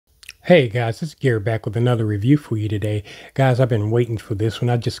Hey guys, this is Gary back with another review for you today. Guys, I've been waiting for this one.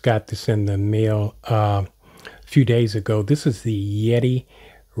 I just got this in the mail a few days ago. This is the Yeti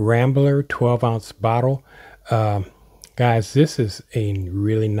Rambler 12-ounce bottle. Guys, this is a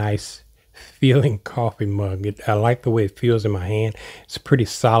really nice feeling coffee mug. I like the way it feels in my hand. It's a pretty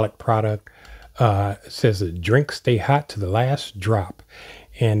solid product. It says the drink stay hot to the last drop.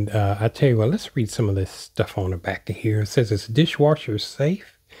 And I tell you what, let's read some of this stuff on the back of here. It says it's dishwasher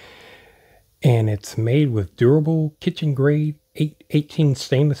safe. And it's made with durable kitchen grade 18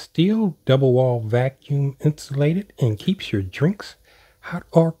 stainless steel, double wall vacuum insulated, and keeps your drinks hot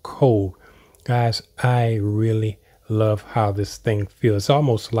or cold. Guys, I really love how this thing feels. It's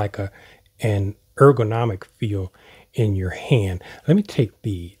almost like an ergonomic feel in your hand. Let me take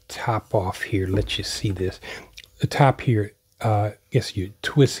the top off here, let you see this. The top here, I guess you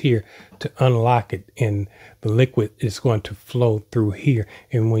twist here to unlock it, and the liquid is going to flow through here.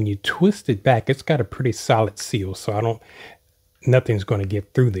 And when you twist it back, it's got a pretty solid seal, so nothing's going to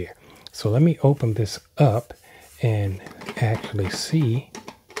get through there. So let me open this up and actually see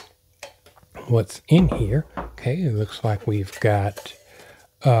what's in here. Okay, it looks like we've got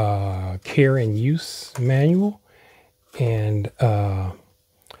care and use manual, and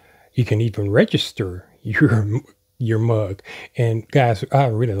you can even register your mug. And guys, I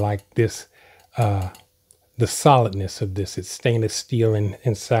really like this, the solidness of this. It's stainless steel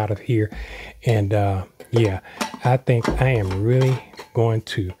inside of here. And yeah, I think I am really going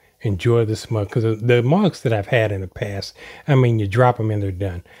to enjoy this mug, because the mugs that I've had in the past, I mean, you drop them and they're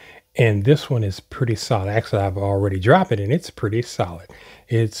done. And this one is pretty solid. Actually, I've already dropped it and it's pretty solid.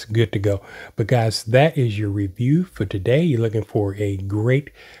 It's good to go. But guys, that is your review for today. You're looking for a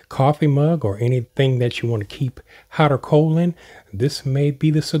great coffee mug or anything that you want to keep hot or cold in, this may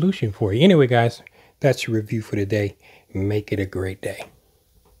be the solution for you. Anyway, guys, that's your review for today. Make it a great day.